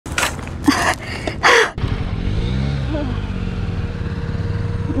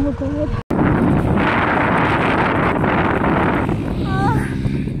কি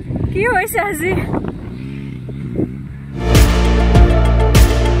হৈছে আজি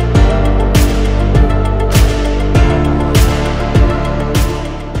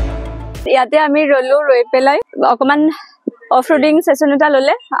ইয়াতে আমি ৰলো ৰৈ পেলাই অকমান অফৰোডিং সেশন এটা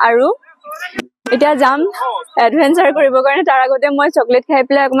ললে আৰু এতিয়া যাম এডভেঞ্চাৰ কৰিব কাৰণে তাৰ আগতে মই চকলেট খাই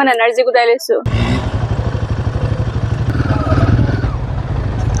পেলাই অকমান এনাৰ্জি গুটাই লৈছো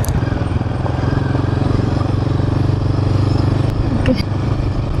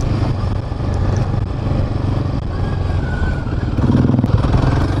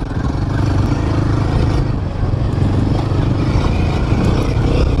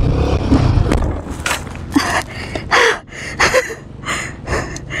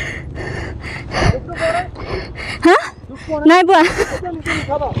নাই পোৱা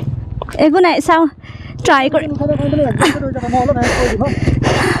একো নাই চাওঁ ট্ৰাই কৰি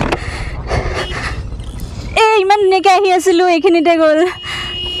এই ইমান ধুনীয়াকৈ আহি আছিলোঁ এইখিনিতে গ'ল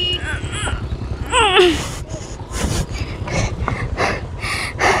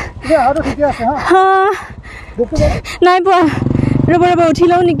নাই পোৱা ৰ'ব ৰ'ব উঠি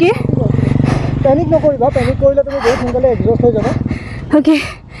লওঁ নেকি পেনিক নকৰিবা পেনিক কৰিলে তুমি বহুত সোনকালে এক্সজষ্ট হৈ যাবা অ'কে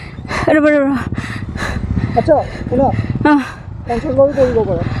ৰ'ব ৰ'ব আচ্ছা শুনা 50 বাৰো কৰিব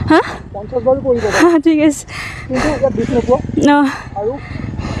পাৰা হা 50 বাৰো কৰিব পাৰা ঠিক আছে কিন্তু ইয়াত বিছ নোপোৱা আৰু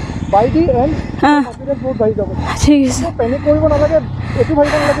বাই দি এণ্ড কনফিডেন্স বহুত বাঢ়ি যাব ঠিক আছে পেনিক কৰিব নালাগে এইটো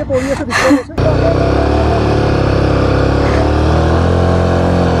ভাবিব নালাগে পৰি আছে বিচৰা আছে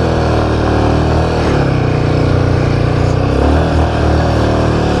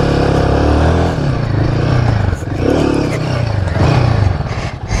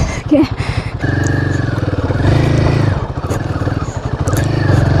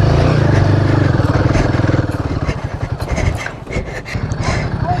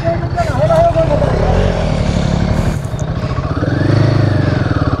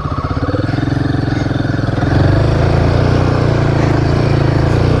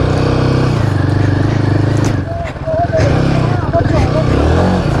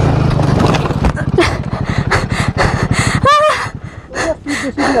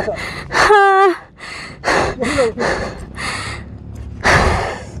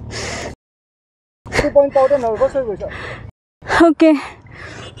point out and nervous হৈ গৈছা okay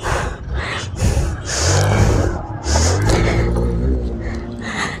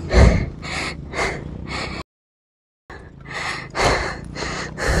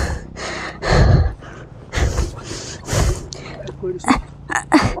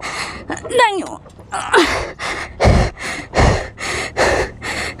daño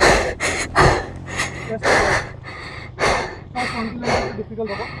difficult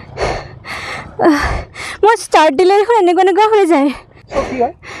হ'ব মই স্টার্ট দিলে এখন এনেকুৱা হৈ যায় সো কি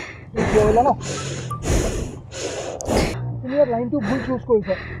হয় ভিডিও হলো না তুমি লাইনটো ভুল চুজ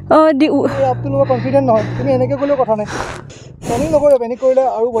কৰিছা আপুনি কনফিডেন্ট নহয় তুমি এনেকৈ গ'লেও কথা নাই পেনিক নকৰিবা পেনিক কৰিলে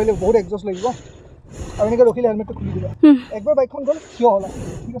আৰু বহুত এক্সজষ্ট লাগিব আৰু এনেকৈ ৰখিলে হেলমেটটো খুলি দিবা একবাৰ বাইকখন গ'ল থিয় হ'লা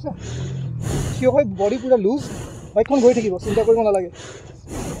ঠিক আছে থিয় হৈ বডি পুৰা লুজ বাইকখন গৈ থাকিব চিন্তা কৰিব নালাগে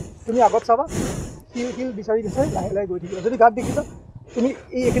তুমি আগত চাবা হিল বিচাৰি লাহে লাহে গৈ থাকিবা যদি গাত দেখিছা তুমি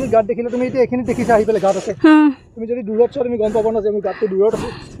এইখিনি গাত দেখিলে তুমি এতিয়া এইখিনি দেখিছা আহি পেলাই গাত আছে তুমি যদি দূৰত চোৱা তুমি গম পাবা না যে মোৰ গাতটো দূৰত আছে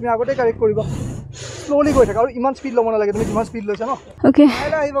তুমি আগতে কাৰেক্ট কৰিবা স্লোলি গৈ থাকা আৰু ইমান স্পীড ল'ব নালাগে তুমি যিমান স্পীড লৈছা ন ওকে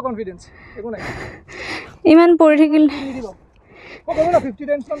লাহে আহিব কনফিডেন্স একো নাই ইমান পৰি থাকিল নিদিবা মই ক'ব না 50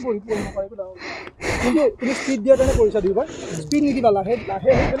 টাইমছ মান পৰি নকৰিব কিন্তু তুমি স্পীড দিয়া কাৰণে কৰিছা দিবা স্পীড নিদিবা লাহে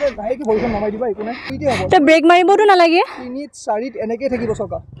লাহে লাহে কি ভৰিখন নমাই দিবা একো নাই স্পীডে হ'ব তে ব্ৰেক মাৰিবতো নালাগে 3-4 এনেকৈ থাকিব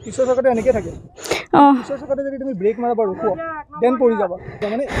চকা পিছৰ চকাতে এনেকৈ থাকে পিছৰ চকাতে যদি তুমি ব্ৰেক মাৰা বা ৰখোৱা দেন পৰি যাবা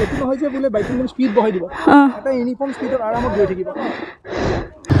মানে এইটো নহয় যে বোলে বাইকখন তুমি স্পীড বঢ়াই দিবা এটা ইউনিফৰ্ম স্পীডত আৰামত গৈ থাকিবা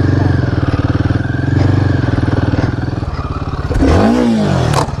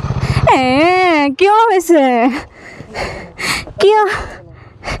কিয় হৈছে কিয়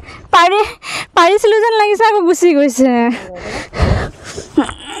পাৰিছিলোঁ যেন লাগিছে আকৌ গুচি গৈছে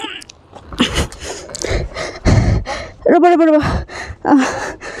ৰ'ব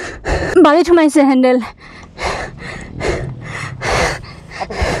বাৰীত সোমাইছে হেণ্ডেল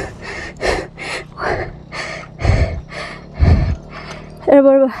ৰ'ব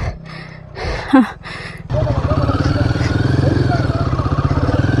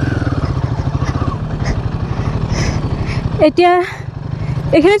এতিয়া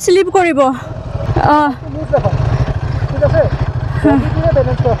এইখিনিত স্লিপ কৰিব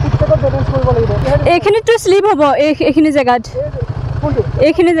এইখিনিতো স্লিপ হ'ব এইখিনি জেগাত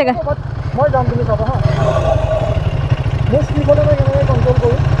এইখিনি জেগা মই যাম তুমি চাবা হা মই স্লিপ হ'লে মই কেনেকৈ কণ্ট্ৰল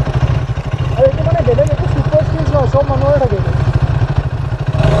কৰোঁ আৰু এইটো মানে বেলেগ একো ছুপাৰ স্কিলছ নহয় চব মানুহৰে থাকে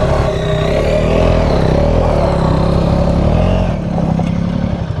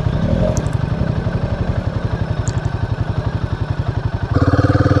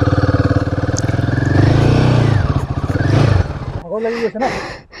ভয় লাগি গৈছে না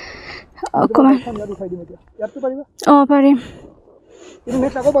অকমান ইয়াতটো পাৰিবা পাৰিম কিন্তু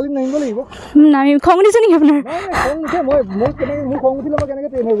নেক্সট আকৌ বালিত নামিব লাগিব নামি খং উঠিছে নেকি আপোনাৰ খং উঠে মোৰ খং উঠিলে মই কেনেকৈ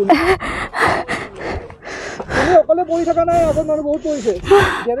ট্ৰেইন হৈ গ'লো তুমি অকলে পৰি থকা নাই আগত মানুহ বহুত পৰিছে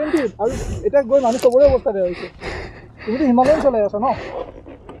গেৰেণ্টি আৰু এতিয়া গৈ মানুহ চবৰে অৱস্থা বেয়া হৈছে তুমিতো হিমালয়ান চলাই আছা ন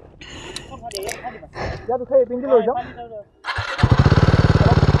ইয়াত উঠাই এইপিনটো লৈ যাওঁ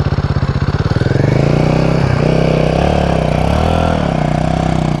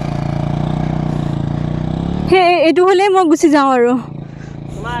সেই এইটো হ'লে মই গুচি যাওঁ আৰু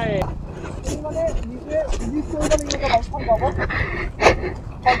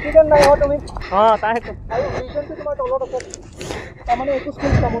কনফিডেন্ট নাই হয় তুমি আৰু ৰিজনটো তোমাৰ তলত আছে তাৰমানে একো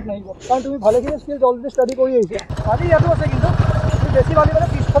স্কিল কামত নাহিব কাৰণ তুমি ভালেখিনি স্কিল অলৰেডি ষ্টাডি কৰি আহিছা ভাবি ইয়াতো আছে কিন্তু তুমি বেছি ভাবি মানে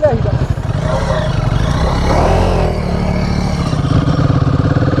পিছফালে আহি যাবা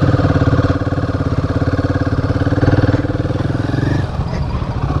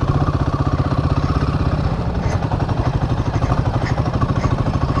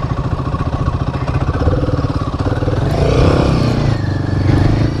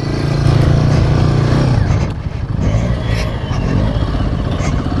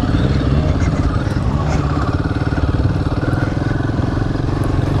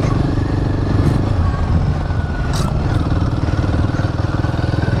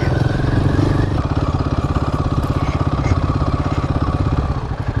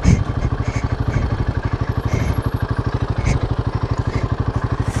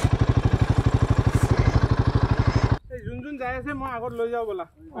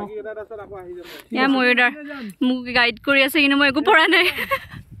মোক গাইড কৰি আছে কিন্তু মই একো পৰা নাই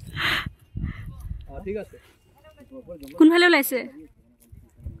কোনফালে ওলাইছে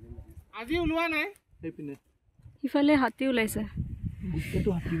আজি ওলোৱা নাই ইফালে হাতী ওলাইছে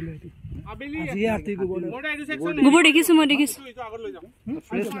গোবৰ দেখিছো মই দেখিছো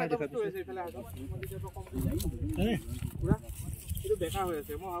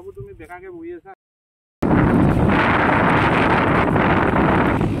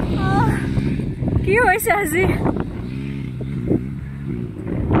কি হৈছে আজি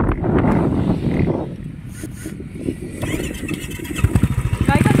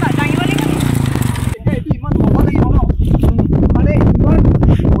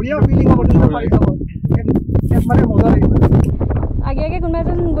আগে আগে কোনোবা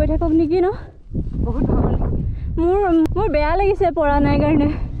এজন গৈ থাকক নেকি ন মোৰ বেয়া লাগিছে পৰা নাই কাৰণে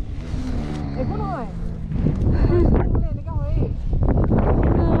একো নহয়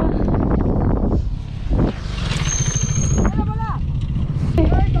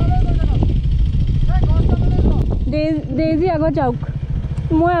দেজি আগত যাওক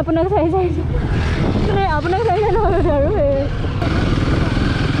মই আপোনাক চাইছো আপোনাক চাইছে নহয় আৰু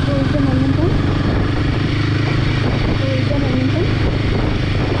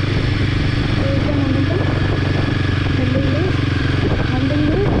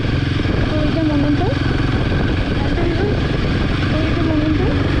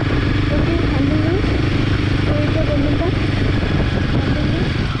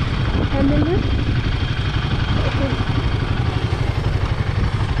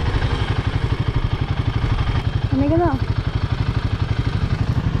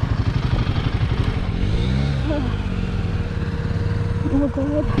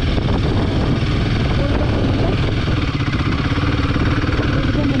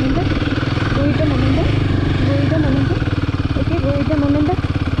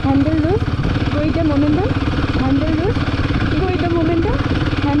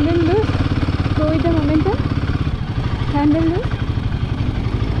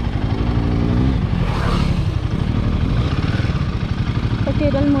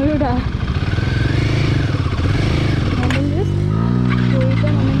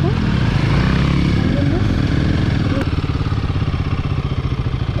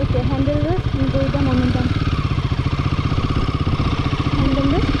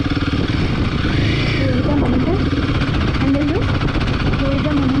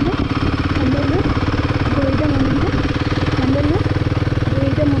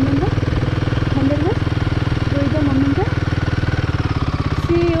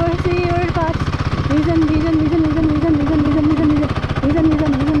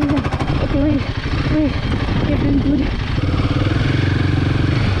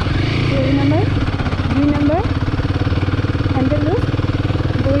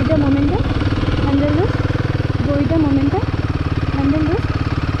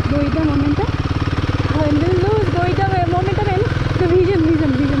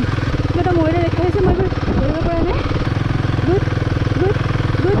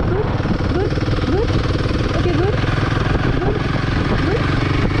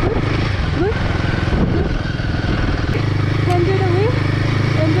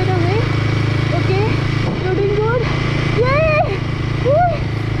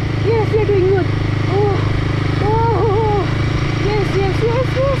you're doing good. Oh, oh, yes, yes, yes,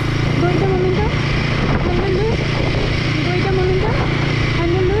 yes. Go with the momentum. Handle loose. Go with the momentum.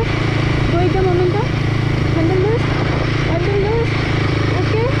 Handle loose. Go with the momentum. Handle loose. Handle loose.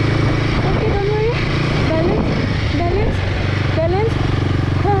 Okay. Okay, don't worry. Balance. Balance. Balance.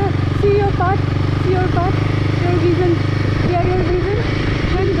 See your path. See your path. Your vision. Clear your vision.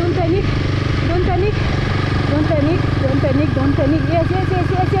 And don't panic. Don't panic. Don't panic. Don't panic. Don't panic. Yes, yes, yes,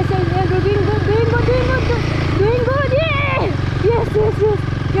 yes, yes, yes. You're doing good. Doing good. Doing good. Doing good. Yeah. Yes, yes, yes.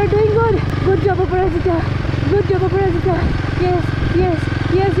 You're doing good. Good job, Aparajita. Good job, Aparajita. Yes, yes,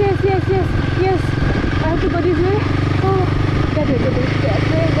 yes, yes, yes, yes, yes. I have to go this way. Oh, that way, that way, that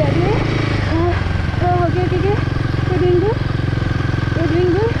way, that way. Oh, okay, okay, okay. You're doing good. You're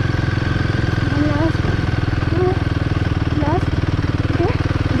doing good. And last. Oh, last. Okay.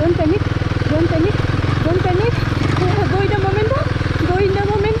 Don't panic. Don't panic. Don't panic. Go in the momentum. Go in the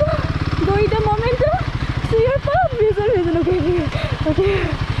momentum. Go in the momentum. See your path. Vision, vision. Okay, okay.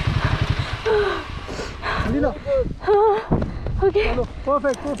 Okay.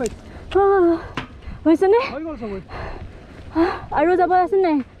 Perfect, perfect. হৈছে নে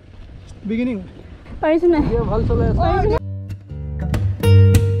Beginning. পাৰিছো নে ভাল চলে আছে